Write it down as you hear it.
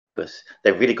because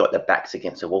they've really got their backs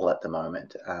against the wall at the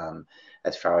moment,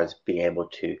 as far as being able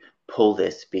to pull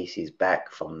their species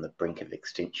back from the brink of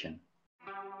extinction.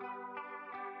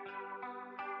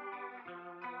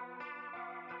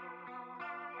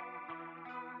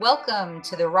 Welcome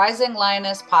to the Rising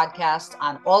Lioness podcast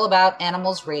on All About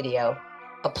Animals Radio,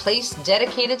 a place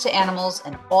dedicated to animals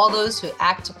and all those who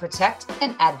act to protect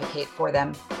and advocate for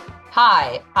them.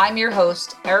 Hi, I'm your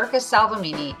host, Erica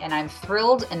Salvamini, and I'm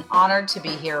thrilled and honored to be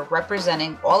here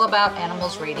representing All About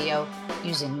Animals Radio,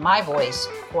 using my voice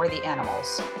for the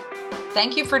animals.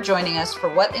 Thank you for joining us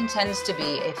for what intends to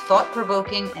be a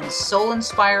thought-provoking and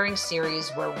soul-inspiring series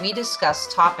where we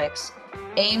discuss topics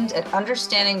aimed at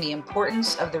understanding the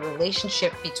importance of the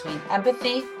relationship between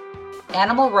empathy,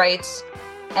 animal rights,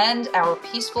 and our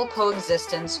peaceful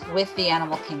coexistence with the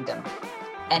animal kingdom.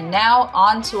 And now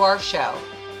on to our show.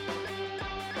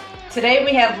 Today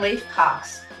we have Leif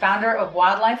Cox, founder of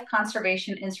Wildlife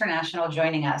Conservation International,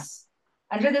 joining us.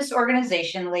 Under this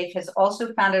organization, Leif has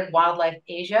also founded Wildlife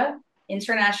Asia,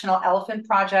 International Elephant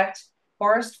Project,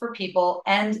 Forest for People,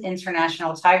 and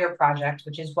International Tiger Project,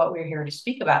 which is what we're here to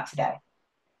speak about today.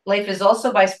 Leif is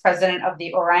also vice president of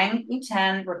the Orang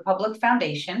Utan Republic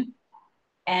Foundation,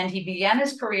 and he began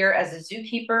his career as a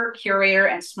zookeeper, curator,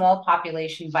 and small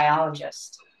population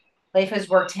biologist. Leif has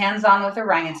worked hands-on with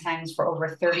orangutans for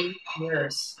over 30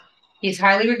 years. He's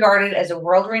highly regarded as a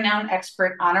world-renowned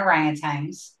expert on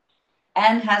orangutans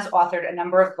and has authored a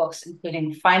number of books,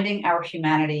 including Finding Our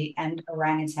Humanity and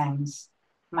Orangutans,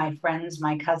 My Friends,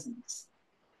 My Cousins.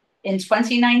 In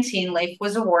 2019, Leif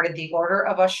was awarded the Order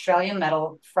of Australia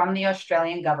Medal from the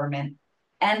Australian government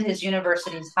and his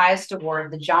university's highest award,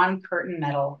 the John Curtin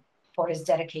Medal, for his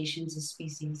dedication to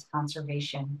species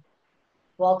conservation.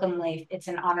 Welcome, Leif. It's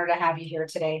an honor to have you here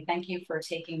today. Thank you for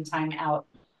taking time out.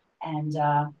 And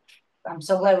I'm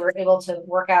so glad we were able to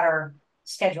work out our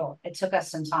schedule. It took us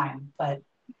some time, but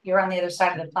you're on the other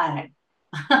side of the planet,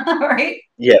 right?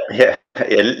 Yeah,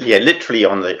 literally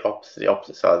on the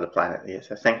opposite side of the planet. Yeah,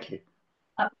 so thank you.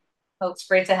 Well, it's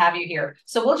great to have you here.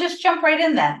 So we'll just jump right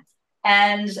in then.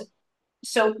 And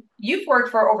so you've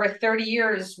worked for over 30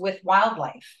 years with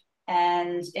wildlife,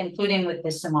 and including with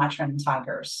the Sumatran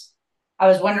tigers. I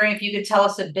was wondering if you could tell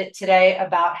us a bit today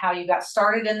about how you got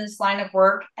started in this line of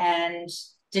work, and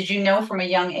did you know from a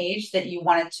young age that you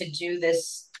wanted to do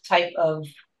this type of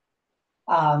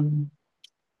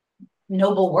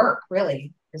noble work,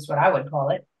 really, is what I would call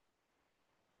it?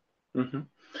 Mm-hmm.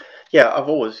 Yeah, I've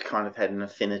always kind of had an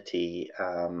affinity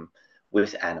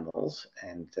with animals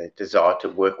and a desire to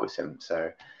work with them.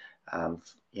 So,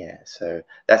 so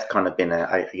that's kind of been,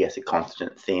 I guess, a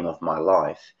constant theme of my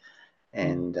life.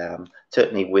 And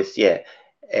certainly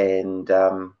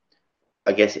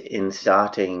I guess in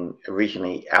starting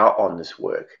originally out on this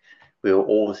work, we were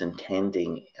always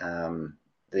intending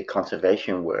the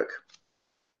conservation work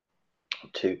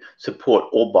to support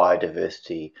all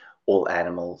biodiversity, all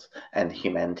animals, and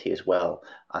humanity as well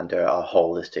under a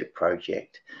holistic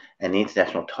project. And the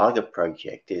International Tiger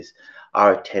Project is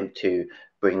our attempt to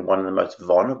bring one of the most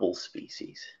vulnerable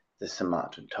species, the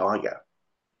Sumatran tiger,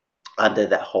 under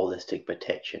that holistic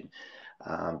protection,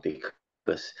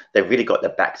 because they've really got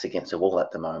their backs against the wall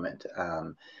at the moment,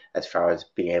 as far as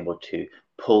being able to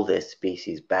pull their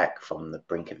species back from the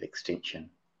brink of extinction.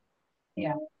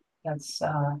 Yeah, that's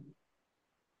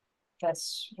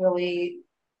really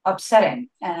upsetting.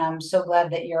 And I'm so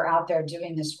glad that you're out there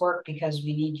doing this work, because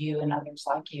we need you and others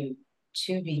like you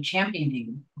to be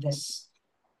championing this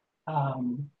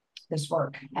this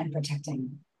work and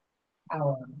protecting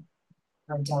our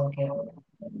delicate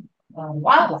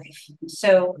wildlife.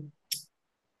 So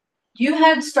you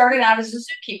had started out as a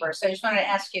zookeeper. So I just wanted to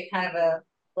ask you kind of a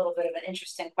little bit of an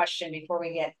interesting question before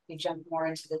we jump more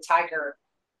into the tiger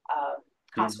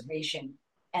conservation.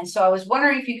 And so I was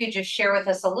wondering if you could just share with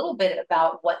us a little bit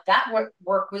about what that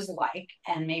work was like,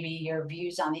 and maybe your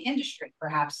views on the industry,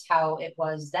 perhaps how it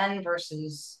was then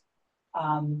versus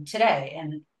today,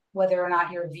 and whether or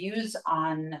not your views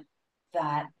on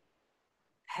that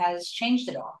has changed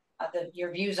at all,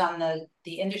 your views on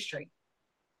the industry.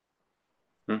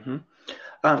 Mm-hmm.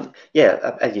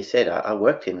 As you said, I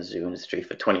worked in the zoo industry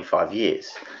for 25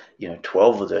 years.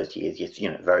 12 of those years,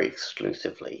 very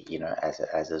exclusively, as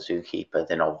a zookeeper,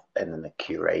 then a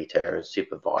curator, a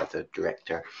supervisor,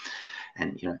 director,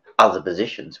 and other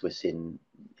positions within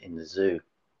the zoo.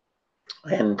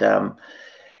 And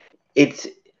it's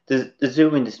the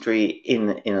zoo industry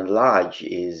in large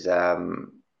is,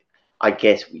 I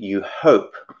guess you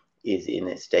hope, is in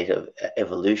a state of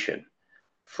evolution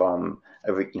from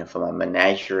a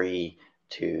menagerie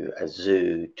to a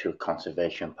zoo to a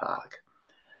conservation park.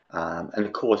 And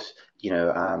of course,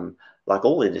 like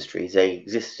all industries, they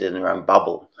exist in their own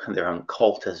bubble, their own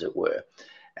cult, as it were,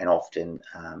 and often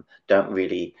don't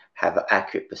really have an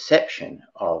accurate perception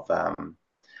of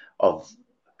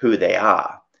who they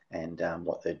are and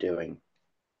what they're doing.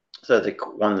 So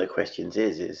one of the questions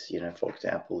is, for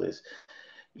example, is,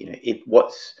 is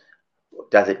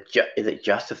it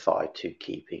justified to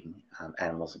keeping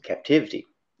animals in captivity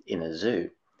in a zoo?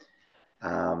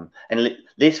 And at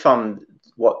least from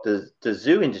what the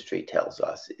zoo industry tells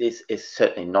us, is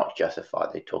certainly not justified.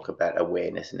 They talk about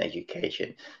awareness and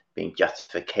education being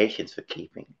justifications for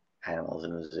keeping animals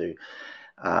in the zoo,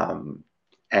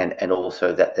 and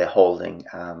also that they're holding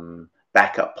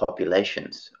backup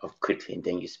populations of critically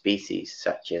endangered species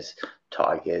such as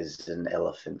tigers and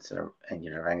elephants and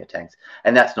orangutans,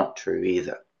 and that's not true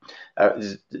either.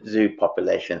 Zoo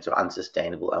populations are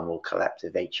unsustainable and will collapse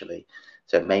eventually.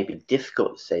 So it may be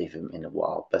difficult to save them in the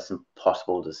wild, but it's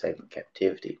impossible to save them in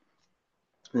captivity.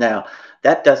 Now,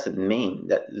 that doesn't mean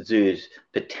that zoos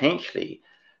potentially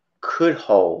could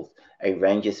hold a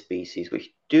range of species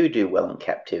which do well in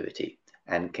captivity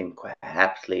and can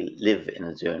happily live in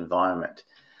a zoo environment.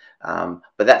 But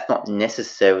that's not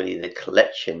necessarily the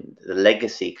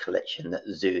legacy collection that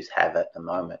zoos have at the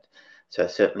moment. So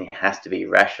it certainly has to be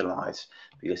rationalized,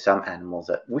 because some animals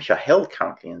which are held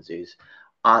currently in zoos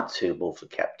aren't suitable for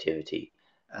captivity,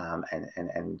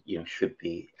 and should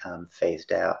be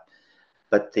phased out.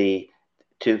 But to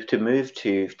move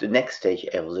to the next stage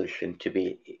of evolution, to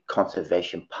be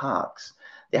conservation parks,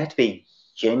 there have to be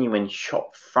genuine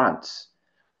shop fronts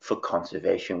for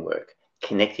conservation work,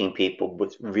 connecting people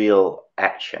with real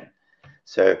action.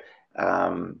 So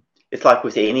it's like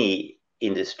with any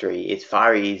industry, it's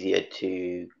far easier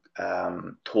to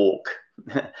talk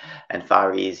and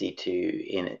far easier to,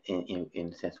 in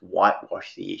a sense,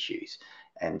 whitewash the issues,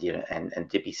 and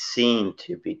to be seen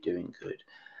to be doing good.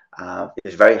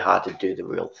 It's very hard to do the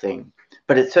real thing,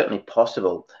 but it's certainly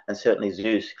possible, and certainly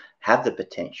zoos have the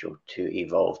potential to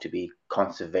evolve to be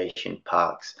conservation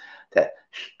parks that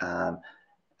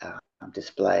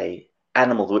display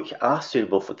animals which are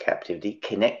suitable for captivity,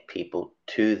 connect people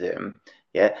to them,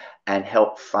 yeah, and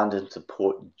help fund and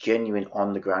support genuine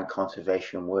on-the-ground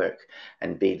conservation work,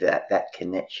 and be that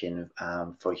connection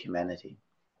for humanity.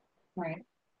 Right.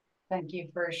 Thank you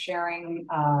for sharing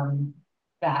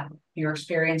your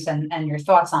experience and your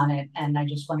thoughts on it. And I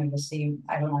just wanted to see,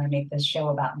 I don't want to make this show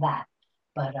about that,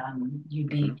 but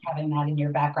you having that in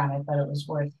your background, I thought it was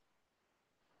worth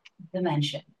the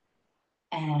mention.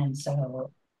 And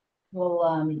so,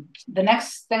 well, the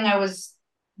next thing I was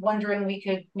wondering we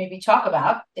could maybe talk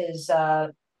about is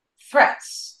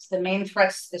threats. The main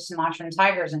threats to the Sumatran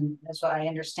tigers, and that's what I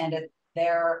understand it.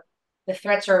 The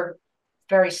threats are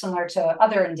very similar to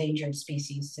other endangered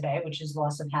species today, which is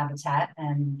loss of habitat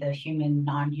and the human,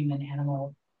 non-human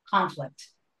animal conflict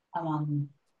among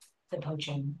the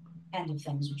poaching end of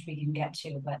things, which we can get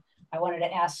to. But I wanted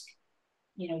to ask,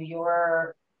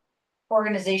 your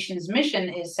organization's mission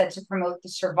is said to promote the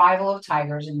survival of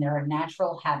tigers in their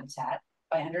natural habitat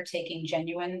by undertaking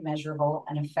genuine, measurable,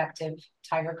 and effective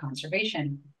tiger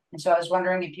conservation. And so I was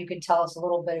wondering if you could tell us a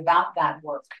little bit about that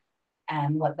work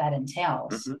and what that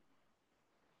entails. Mm-hmm.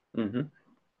 Mm-hmm.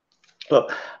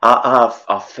 Look,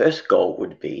 our first goal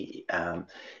would be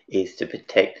is to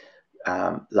protect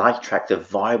large tracts of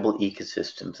viable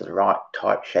ecosystems of the right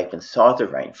type, shape, and size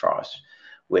of rainforest,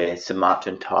 where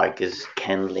Sumatran tigers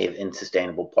can live in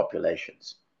sustainable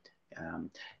populations,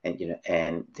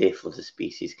 and therefore the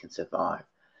species can survive.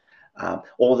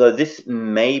 Although this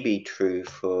may be true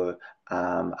for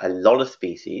a lot of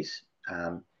species,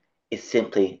 it's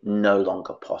simply no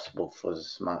longer possible for the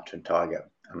Sumatran tiger,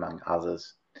 among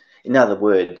others. In other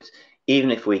words,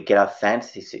 even if we get our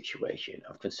fantasy situation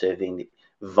of conserving the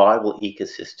viable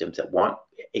ecosystems that won't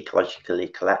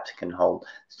ecologically collapse and can hold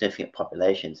significant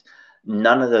populations,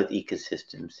 none of those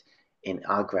ecosystems in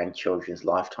our grandchildren's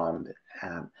lifetime,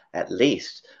 at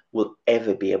least, will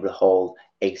ever be able to hold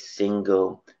a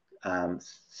single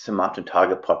Sumatran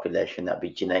tiger population that would be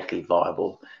genetically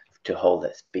viable to hold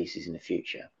that species in the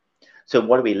future. So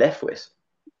what are we left with?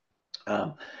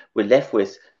 We're left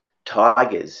with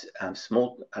tigers,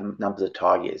 small numbers of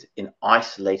tigers in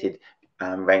isolated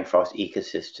rainforest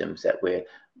ecosystems that we're,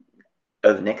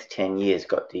 over the next 10 years,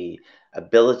 got the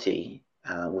ability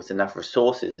with enough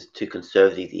resources to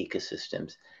conserve these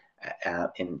ecosystems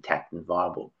intact and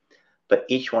viable. But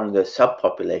each one of those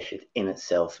subpopulations in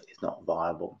itself is not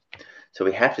viable. So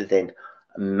we have to then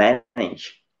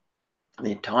manage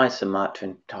the entire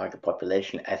Sumatran tiger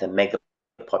population as a mega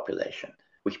population,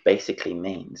 which basically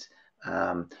means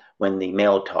when the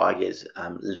male tigers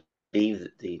leave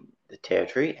the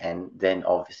territory, and then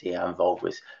obviously are involved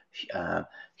with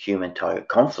human-tiger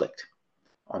conflict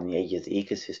on the edge of the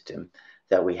ecosystem,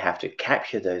 that we have to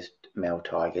capture those male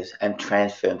tigers and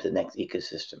transfer them to the next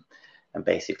ecosystem and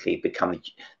basically become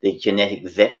the genetic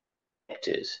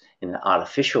vectors in an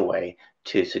artificial way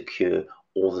to secure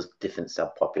all the different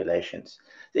subpopulations,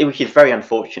 which is very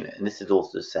unfortunate. And this is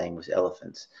also the same with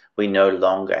elephants. We no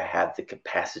longer have the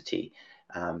capacity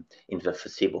in the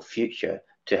foreseeable future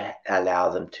to allow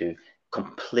them to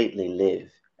completely live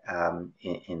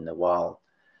in the wild.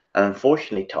 And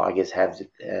unfortunately, tigers have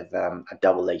a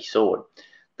double-edged sword.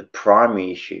 The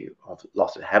primary issue of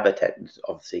loss of habitat is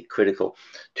obviously critical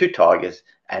to tigers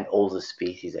and all the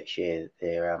species that share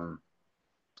their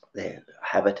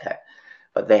habitat.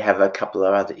 But they have a couple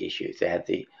of other issues.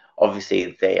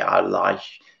 Obviously they are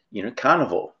large,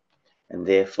 carnivore, and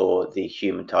therefore the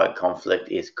human-tiger conflict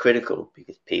is critical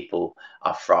because people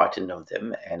are frightened of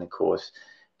them. And of course,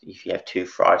 if you have two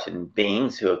frightened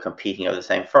beings who are competing over the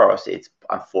same forest, it's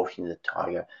unfortunately the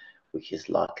tiger which is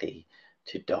likely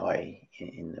to die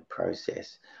in the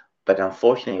process. But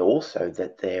unfortunately also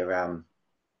that they're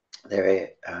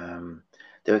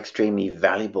extremely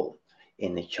valuable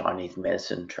in the Chinese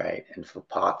medicine trade and for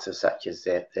parts such as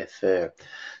their fur.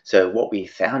 So what we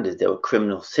found is there were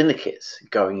criminal syndicates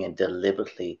going and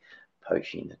deliberately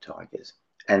poaching the tigers.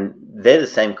 And they're the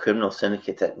same criminal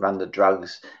syndicates that run the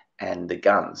drugs and the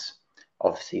guns.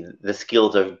 Obviously, the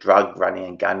skills of drug running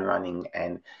and gun running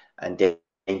and endangered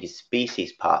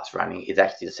species parts running is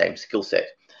actually the same skill set.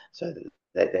 So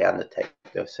they undertake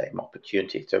those same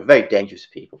opportunities. So very dangerous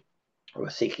people who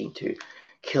are seeking to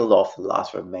kill off the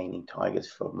last remaining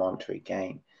tigers for monetary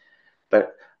gain.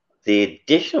 But the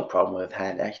additional problem we've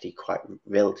had actually quite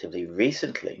relatively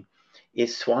recently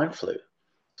is swine flu.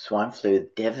 Swine flu is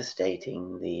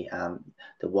devastating the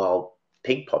wild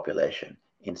pig population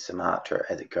in Sumatra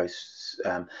as it goes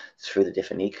through the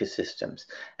different ecosystems.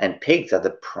 And pigs are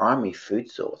the primary food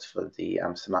source for the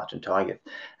Sumatran tigers.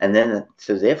 And then,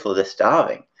 so therefore they're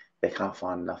starving. They can't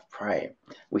find enough prey,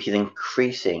 which is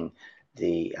increasing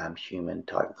the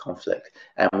human-tiger conflict.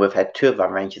 And we've had 2 of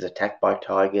our ranges attacked by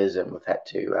tigers, and we've had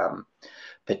to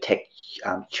protect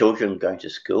children going to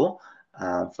school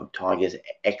from tigers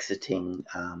exiting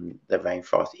the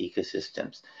rainforest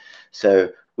ecosystems. So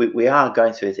we are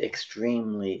going through this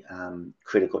extremely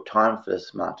critical time for the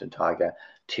Sumatran tiger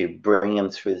to bring them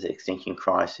through this extinction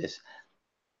crisis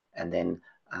and then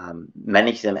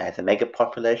manage them as a mega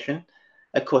population.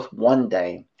 Of course, one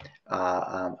day,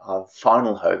 our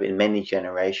final hope in many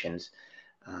generations,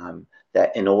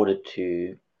 that in order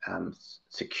to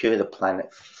secure the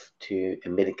planet to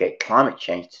mitigate climate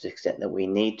change to the extent that we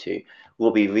need to,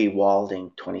 we'll be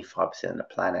rewilding 25% of the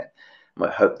planet. And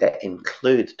we hope that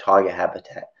includes tiger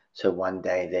habitat, so one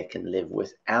day they can live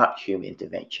without human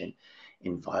intervention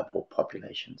in viable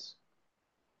populations.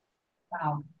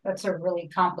 Wow, that's a really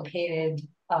complicated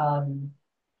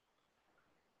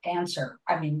answer.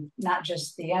 I mean, not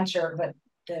just the answer, but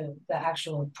the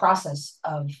actual process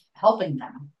of helping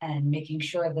them and making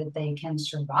sure that they can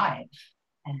survive.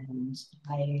 And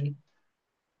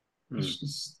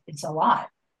it's a lot.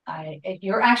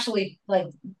 You're actually like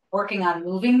working on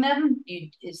moving them.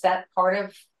 Is that part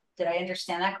of? Did I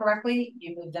understand that correctly?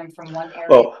 You move them from one area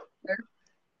Well,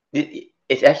 to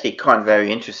it's actually kind of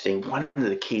very interesting. One of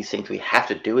the key things we have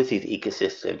to do with these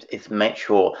ecosystems is make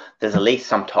sure there's at least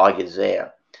some tigers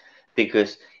there.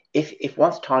 Because if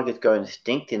once tigers go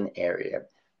extinct in the area,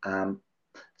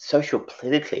 social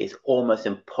politically it's almost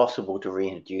impossible to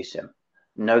reintroduce them.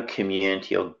 No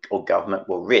community or government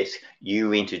will risk you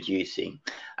reintroducing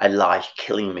a large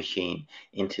killing machine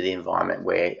into the environment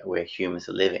where humans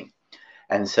are living.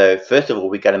 And so, first of all,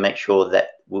 we've got to make sure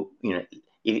that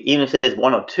even if there's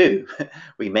 1 or 2,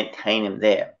 we maintain them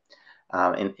there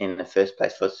in the first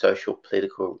place for social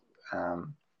political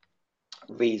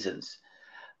reasons.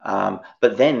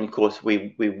 But then, of course,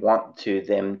 we want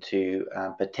them to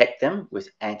protect them with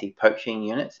anti-poaching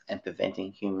units and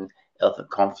preventing human-elephant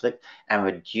conflict and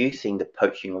reducing the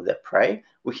poaching of their prey,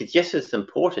 which is just as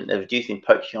important as reducing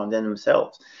poaching on them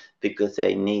themselves, because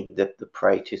they need the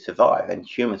prey to survive, and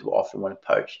humans will often want to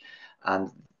poach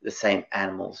the same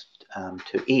animals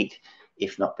to eat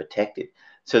if not protected.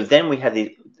 So then we have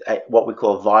what we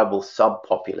call a viable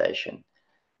subpopulation.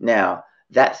 Now,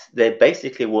 they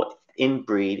basically will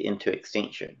inbreed into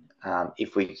extinction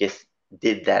if we just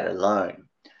did that alone.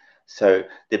 So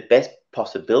the best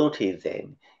possibility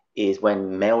then is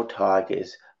when male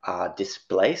tigers are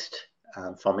displaced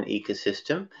from an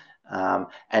ecosystem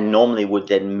and normally would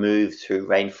then move through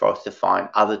rainforest to find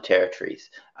other territories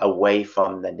away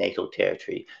from the natal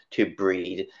territory to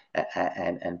breed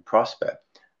and prosper.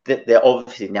 they're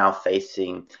obviously now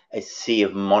facing a sea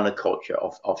of monoculture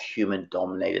of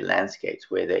human-dominated landscapes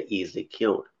where they're easily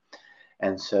killed.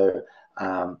 And so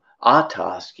our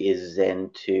task is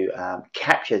then to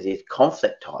capture these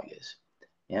conflict tigers,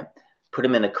 yeah, put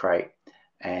them in a crate,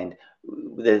 and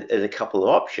there's a couple of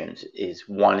options.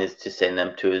 One is to send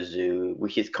them to a zoo,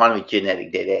 which is kind of a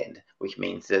genetic dead end, which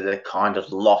means that they're kind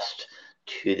of lost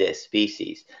to their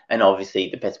species. And obviously,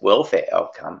 the best welfare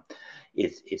outcome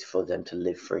is for them to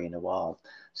live free in the wild.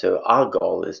 So our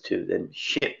goal is to then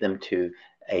ship them to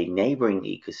a neighboring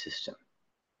ecosystem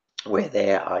where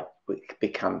they are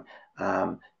become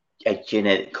a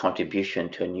genetic contribution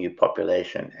to a new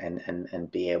population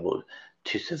and be able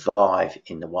to survive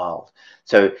in the wild.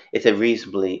 So it's a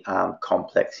reasonably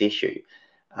complex issue.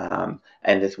 And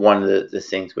it's one of the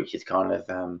things which is kind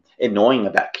of annoying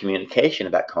about communication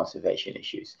about conservation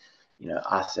issues. You know,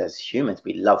 us as humans,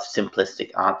 we love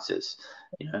simplistic answers,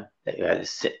 you know, that you have to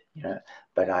sit, you know,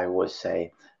 but I always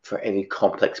say for every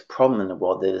complex problem in the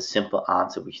world, there's a simple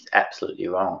answer which is absolutely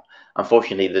wrong.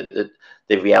 Unfortunately,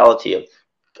 the reality of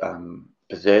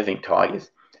preserving tigers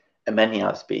and many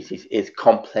other species is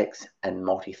complex and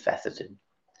multifaceted.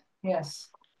 Yes,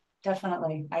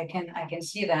 definitely. I can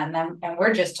see that. And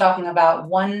we're just talking about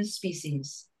one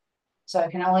species. So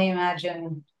I can only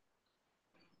imagine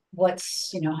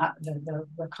what's, how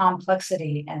the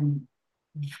complexity and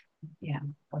yeah,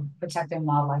 of protecting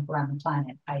wildlife around the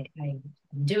planet. I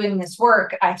doing this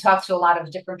work, I talk to a lot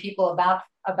of different people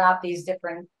about these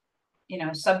different,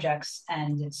 subjects,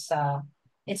 and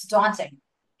it's daunting.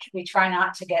 We try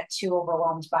not to get too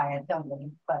overwhelmed by it, don't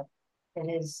we? But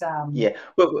it is Yeah,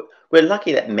 we're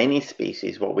lucky that many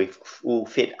species what we will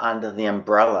fit under the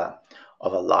umbrella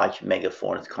of a large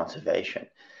megafaunus conservation.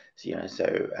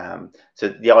 So, so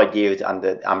the idea is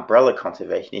under umbrella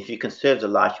conservation. If you conserve the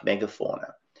large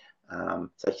megafauna,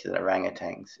 such as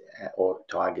orangutans or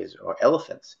tigers or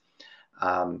elephants,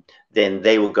 then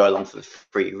they will go along for the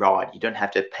free ride. You don't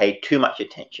have to pay too much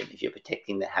attention if you're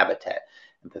protecting the habitat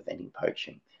and preventing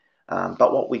poaching.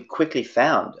 But what we quickly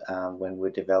found when we're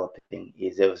developing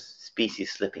is there was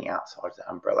species slipping outside the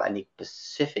umbrella and the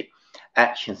specific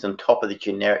actions on top of the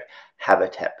generic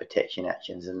habitat protection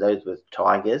actions. And those were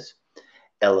tigers,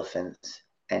 elephants,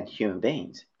 and human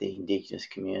beings, the indigenous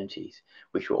communities,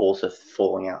 which were also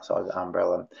falling outside the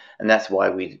umbrella. And that's why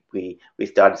we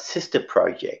started sister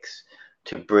projects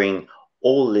to bring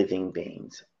all living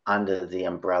beings under the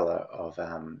umbrella of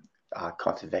our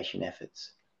conservation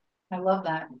efforts. I love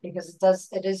that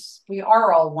because we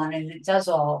are all one and it does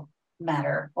all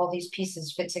matter. All these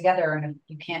pieces fit together and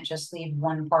you can't just leave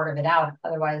one part of it out.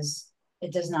 Otherwise,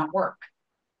 it does not work.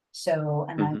 So,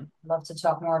 and I'd Mm-hmm. love to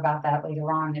talk more about that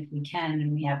later on if we can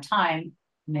and we have time,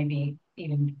 maybe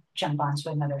even jump onto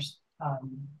another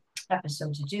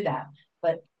episode to do that.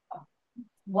 But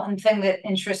one thing that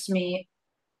interests me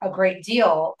a great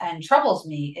deal and troubles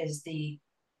me is the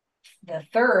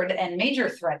third and major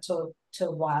threat to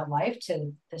wildlife,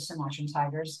 to the Sumatran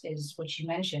tigers, is what you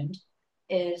mentioned,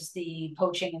 is the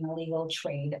poaching and illegal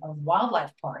trade of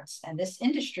wildlife parts. And this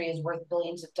industry is worth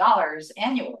billions of dollars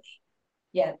annually.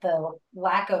 Yet the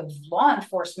lack of law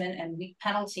enforcement and weak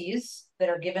penalties that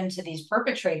are given to these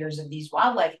perpetrators of these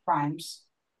wildlife crimes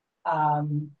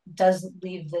does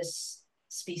leave this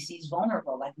species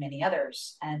vulnerable like many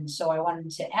others. And so I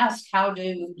wanted to ask, how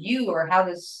do you or how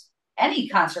does any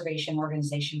conservation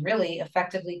organization really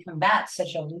effectively combat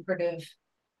such a lucrative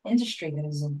industry that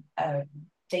is a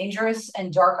dangerous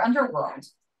and dark underworld,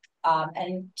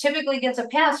 and typically gets a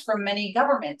pass from many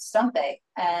governments, don't they?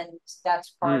 And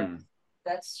that's part of Mm.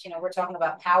 we're talking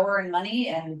about power and money,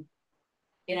 and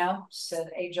it's an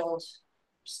age old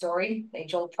story,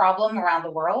 age old problem around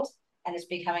the world, and it's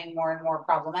becoming more and more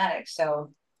problematic.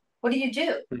 So, what do you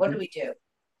do? What do Mm-hmm. we do?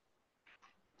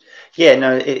 Yeah,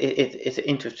 no, it's an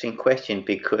interesting question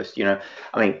because,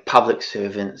 I mean, public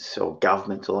servants or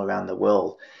governments all around the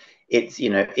world, it's,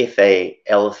 if a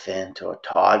elephant or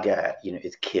tiger,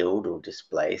 is killed or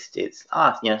displaced, it's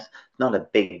not a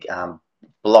big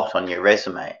blot on your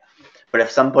resume. But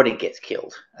if somebody gets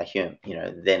killed, a human,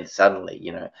 then suddenly,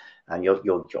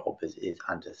 your job is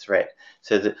under threat.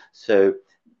 They're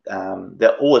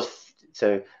always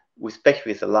so,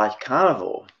 especially with a large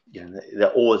carnivore,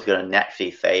 they're always going to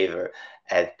naturally favor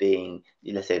as being,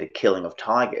 let's say, the killing of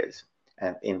tigers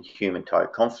in human-tiger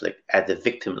conflict as a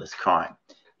victimless crime.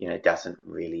 It doesn't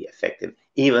really affect them,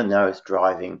 even though it's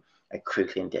driving a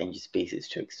critically endangered species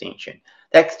to extinction.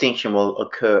 That extinction will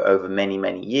occur over many,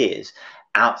 many years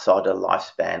outside the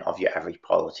lifespan of your average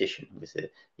politician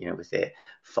with their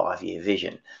 5-year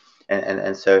vision.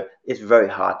 And so it's very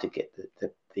hard to get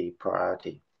the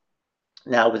priority.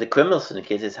 Now, with the criminal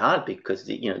syndicates, it's hard because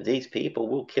these people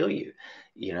will kill you.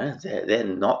 They're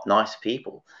not nice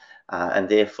people, and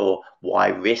therefore, why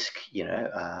risk in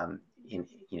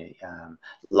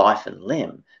life and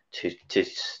limb to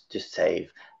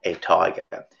save a tiger?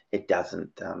 It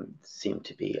doesn't seem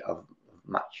to be of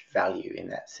much value in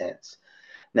that sense.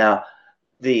 Now,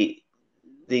 the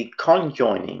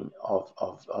conjoining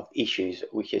of issues,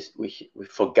 which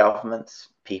for governments,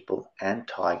 people, and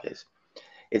tigers,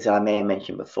 as I may have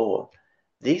mentioned before,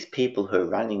 these people who are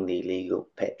running the illegal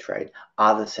pet trade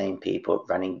are the same people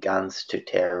running guns to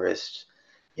terrorists,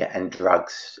 and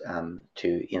drugs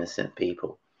to innocent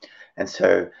people. And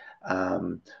so,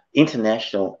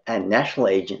 international and national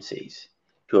agencies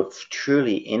who are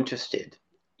truly interested,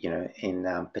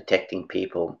 in protecting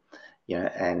people,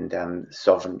 and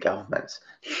sovereign governments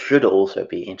should also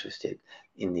be interested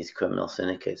in these criminal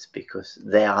syndicates because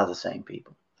they are the same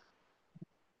people.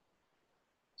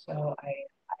 So I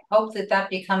hope that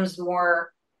becomes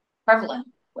more prevalent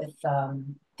with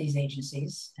these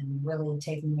agencies and really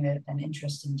taking an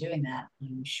interest in doing that.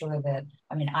 I'm sure that,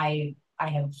 I mean, I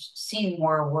have seen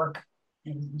more work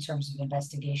in terms of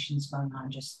investigations going on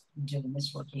just doing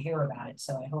this work. You hear about it.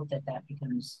 So I hope that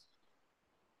becomes,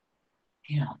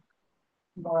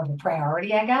 more of a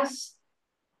priority, I guess.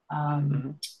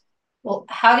 Mm-hmm. Well,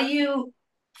 how do you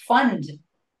fund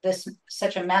this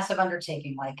such a massive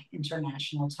undertaking like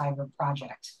International Tiger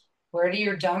Project? Where do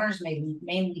your donors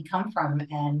mainly come from,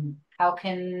 and how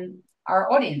can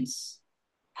our audience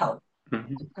help?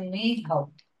 Mm-hmm. How can we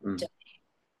help? Mm.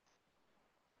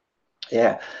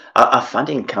 Yeah, our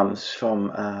funding comes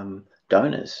from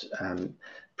donors,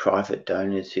 private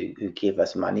donors who give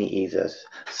us money, either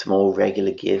small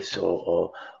regular gifts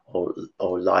or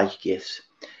large gifts,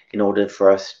 in order for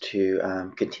us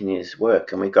to continue this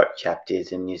work. And we've got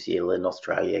chapters in New Zealand,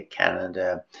 Australia,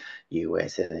 Canada,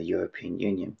 US, and the European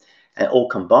Union. And all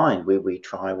combined, we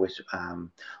try with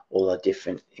all our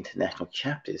different international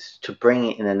chapters to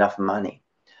bring in enough money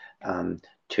um,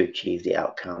 to achieve the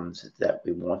outcomes that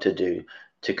we want to do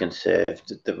to conserve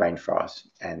the rainforest,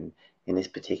 and in this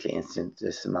particular instance,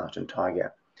 the Sumatran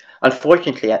tiger.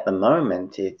 Unfortunately, at the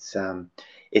moment, it's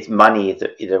money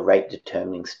is a rate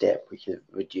determining step, which is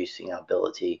reducing our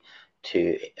ability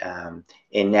to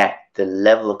enact the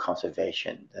level of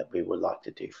conservation that we would like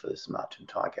to do for the Sumatran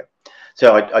tiger.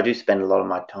 So I do spend a lot of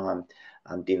my time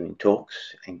doing talks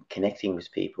and connecting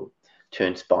with people to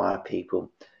inspire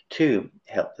people to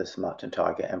help the Sumatran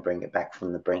tiger and bring it back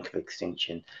from the brink of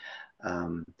extinction.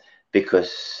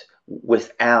 Because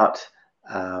without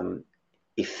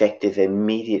effective,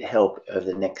 immediate help over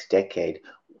the next decade,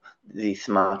 the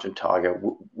Sumatran tiger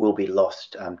will be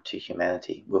lost to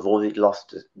humanity. We've already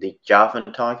lost the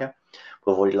Javan tiger,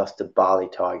 we've already lost the Bali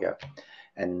tiger,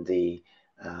 and the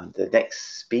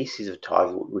next species of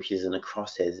tiger, which is in the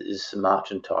crosshairs, is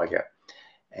Sumatran tiger.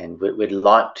 And we'd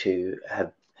like to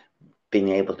have been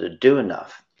able to do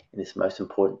enough in this most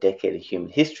important decade of human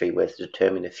history, where to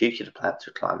determine the future of the planet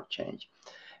through climate change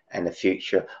and the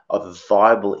future of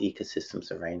viable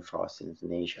ecosystems of rainforests in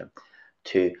Indonesia,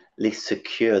 to at least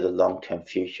secure the long-term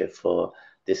future for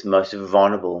this most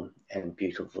vulnerable and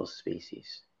beautiful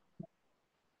species.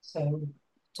 So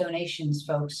donations,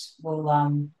 folks,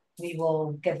 we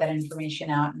will get that information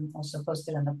out and also post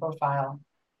it on the profile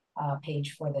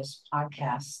page for this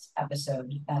podcast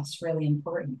episode. That's really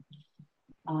important.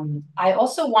 I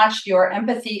also watched your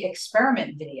empathy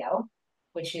experiment video,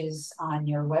 which is on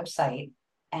your website,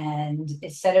 and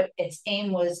it said its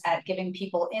aim was at giving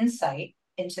people insight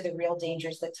into the real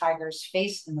dangers that tigers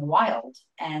face in the wild,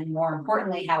 and more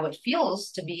importantly, how it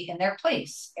feels to be in their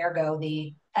place, ergo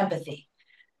the empathy.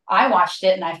 I watched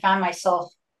it and I found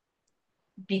myself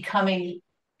becoming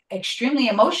extremely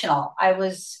emotional. I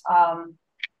was,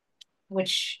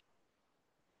 which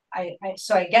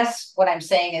so I guess what I'm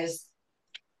saying is,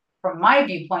 from my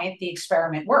viewpoint, the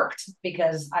experiment worked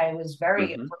because I was very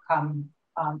Mm-hmm. overcome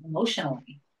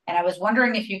emotionally. And I was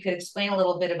wondering if you could explain a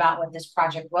little bit about what this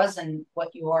project was and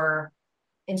what your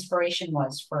inspiration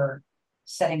was for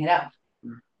setting it up.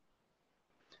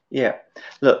 Yeah,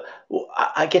 look,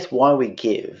 I guess why we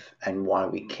give and why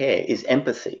we care is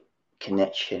empathy,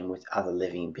 connection with other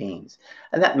living beings,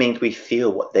 and that means we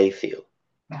feel what they feel.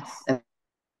 Yes. And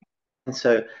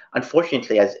so,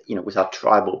 unfortunately, as you know, with our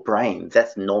tribal brain,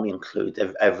 that normally includes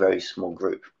a very small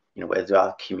group, whether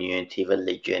our community,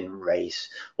 religion, race,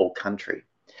 or country.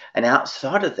 And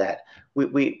outside of that,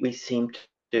 we seem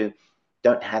to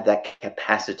don't have that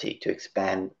capacity to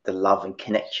expand the love and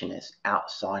connectionness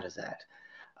outside of that,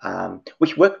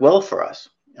 which worked well for us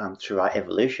through our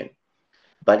evolution.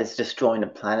 But it's destroying the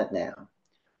planet now.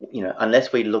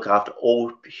 unless we look after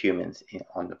all humans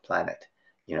on the planet,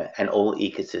 and all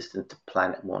ecosystems, the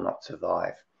planet will not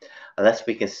survive. Unless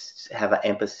we can have an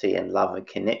empathy and love and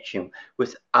connection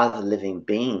with other living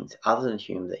beings, other than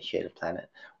humans that share the planet,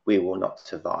 we will not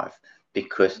survive,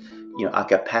 because our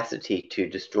capacity to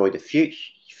destroy the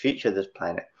future of this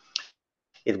planet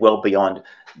is well beyond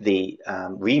the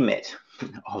remit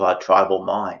of our tribal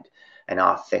mind and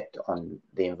our effect on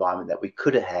the environment that we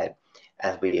could have had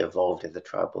as we evolved as a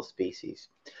tribal species.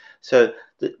 So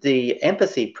the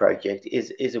empathy project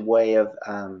is a way of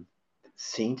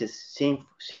seeing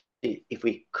if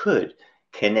we could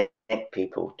connect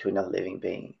people to another living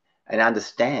being and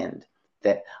understand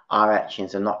that our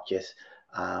actions are not just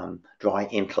dry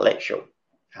intellectual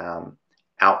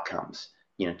outcomes,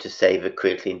 to save a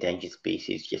critically endangered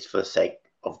species just for the sake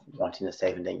of wanting to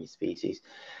save endangered species,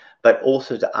 but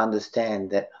also to understand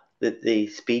that the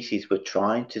species we're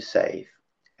trying to save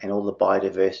and all the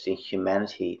biodiversity and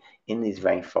humanity in these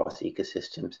rainforest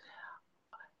ecosystems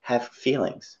have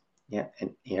feelings,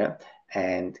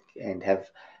 and have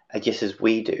just as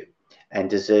we do, and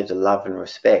deserve the love and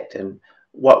respect. And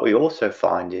what we also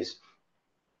find is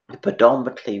the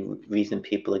predominantly reason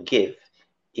people give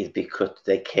is because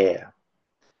they care.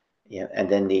 And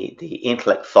then the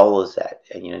intellect follows that,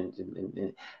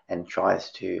 and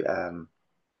tries to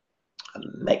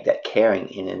make that caring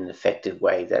in an effective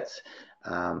way that's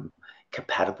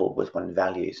compatible with one's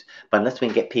values. But unless we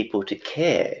can get people to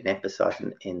care and emphasize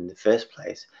in the first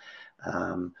place,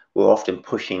 we're often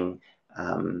pushing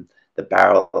the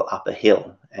barrel up a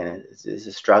hill, and it's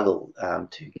a struggle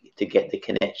to get the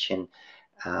connection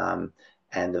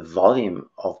and the volume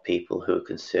of people who are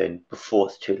concerned before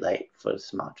it's too late for the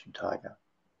Sumatran tiger.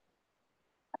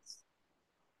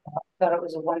 I thought it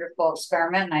was a wonderful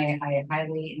experiment, and I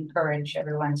highly encourage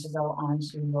everyone to go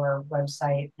onto your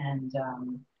website and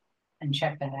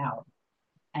check that out.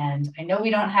 And I know we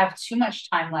don't have too much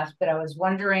time left, but I was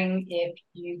wondering if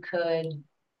you could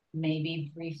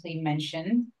maybe briefly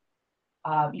mention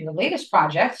your latest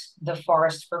project, The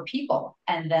Forest for People.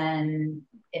 And then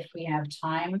if we have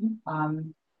time,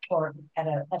 or at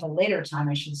a later time,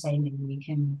 I should say, maybe we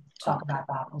can talk about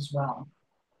that as well.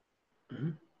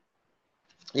 Mm-hmm.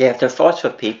 Yeah, The Forest for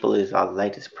People is our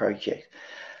latest project.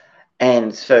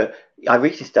 And so I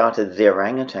recently started the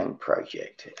orangutan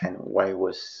project, and what I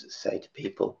was say to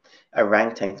people,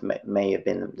 orangutans may have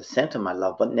been the center of my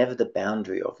love, but never the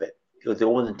boundary of it. It was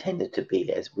always intended to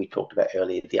be, as we talked about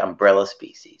earlier, the umbrella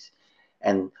species.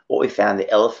 And what we found, the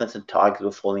elephants and tigers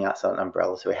were falling outside an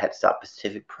umbrella, so we had to start a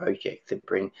specific project to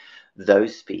bring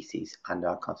those species under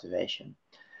our conservation.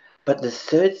 But the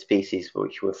third species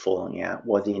which were falling out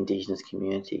was the indigenous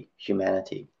community,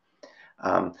 humanity.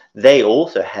 They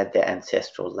also had their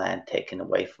ancestral land taken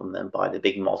away from them by the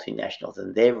big multinationals,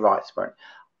 and their rights weren't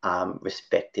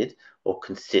respected or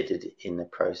considered in the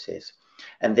process.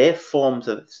 And their forms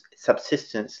of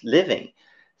subsistence living,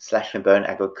 slash and burn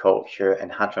agriculture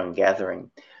and hunter and gathering,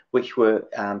 which were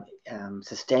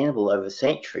sustainable over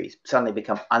centuries, suddenly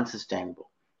become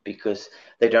unsustainable because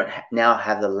they don't now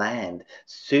have the land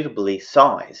suitably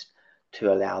sized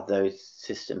to allow those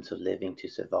systems of living to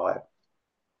survive.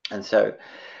 And so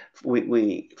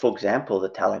we for example, the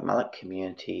Talak Malak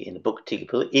community in the Bukit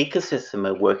ecosystem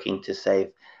are working to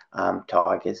save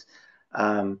tigers.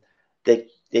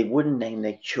 They wouldn't name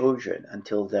their children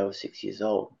until they were 6 years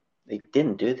old. They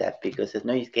didn't do that because there's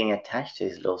no use getting attached to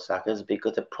these little suckers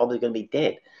because they're probably going to be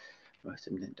dead. Most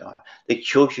of them didn't die. The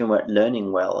children weren't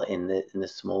learning well in the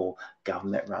small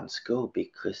government-run school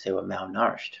because they were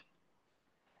malnourished.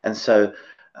 And so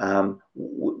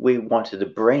we wanted to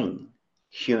bring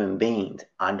human beings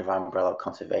under umbrella of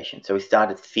conservation. So we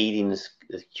started feeding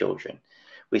the children.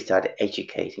 We started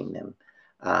educating them,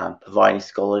 providing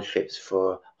scholarships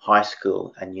for high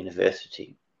school and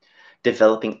university,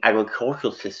 developing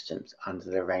agricultural systems under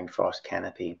the rainforest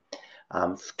canopy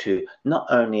to not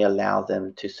only allow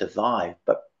them to survive,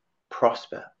 but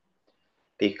prosper.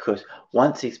 Because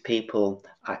once these people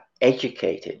are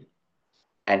educated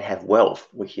and have wealth,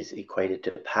 which is equated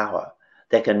to power,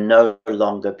 they can no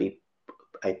longer be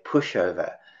a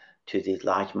pushover to these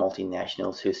large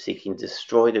multinationals who are seeking to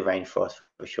destroy the rainforest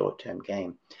for short-term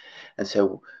gain. And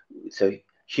so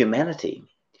humanity,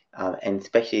 and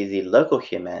especially the local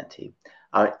humanity,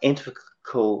 are an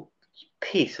integral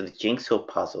piece of the jigsaw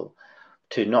puzzle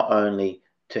to not only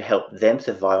to help them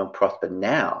survive and prosper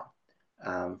now,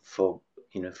 and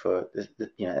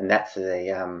that's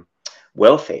a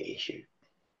welfare issue.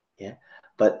 Yeah,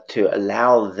 but to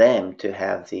allow them to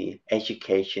have the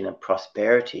education and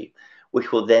prosperity,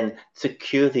 which will then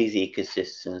secure these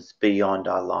ecosystems beyond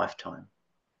our lifetime.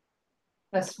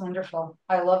 That's wonderful.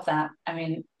 I love that. I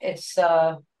mean, it's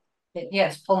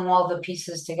pulling all the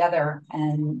pieces together,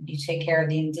 and you take care of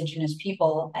the indigenous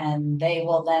people, and they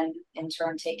will then in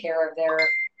turn take care of the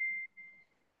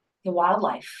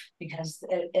wildlife, because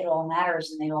it all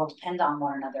matters and they all depend on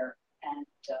one another. And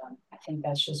I think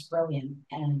that's just brilliant.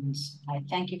 And I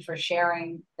thank you for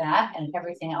sharing that and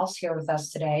everything else here with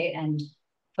us today. And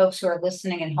folks who are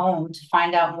listening at home, to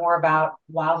find out more about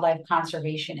Wildlife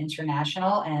Conservation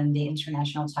International and the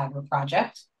International Tiger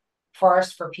Project,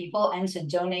 Forest for People, and to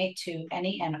donate to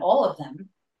any and all of them,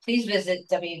 please visit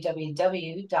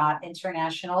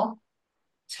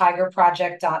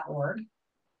www.internationaltigerproject.org.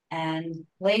 And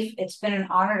Leif, it's been an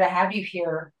honor to have you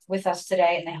here with us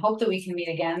today. And I hope that we can meet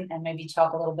again and maybe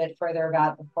talk a little bit further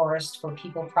about the Forest for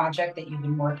People project that you've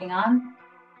been working on.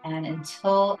 And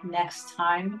until next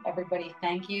time, everybody,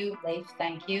 thank you. Leif,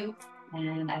 thank you.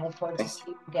 And I look forward to seeing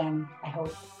you again, I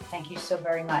hope. Thank you so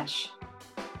very much.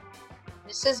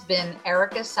 This has been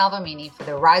Erica Salvamini for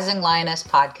the Rising Lioness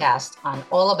podcast on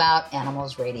All About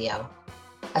Animals Radio.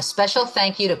 A special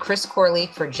thank you to Chris Corley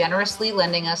for generously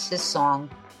lending us his song,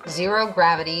 Zero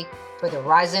Gravity, for the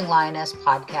Rising Lioness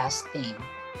podcast theme.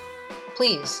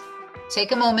 Please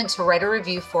take a moment to write a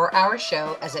review for our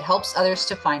show, as it helps others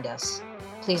to find us.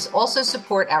 Please also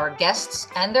support our guests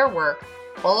and their work,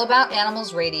 All About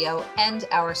Animals Radio, and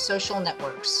our social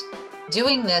networks.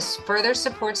 Doing this further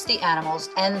supports the animals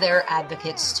and their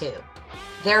advocates too,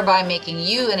 thereby making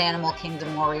you an Animal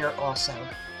Kingdom warrior also.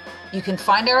 You can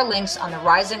find our links on the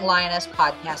Rising Lioness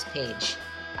podcast page.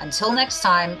 Until next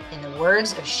time, in the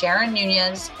words of Sharon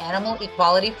Nunez, Animal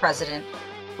Equality President,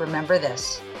 remember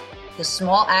this: the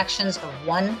small actions of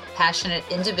one passionate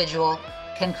individual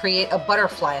can create a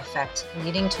butterfly effect,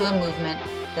 leading to a movement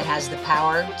that has the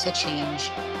power to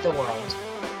change the world.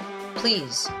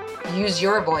 Please use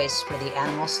your voice for the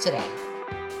animals today.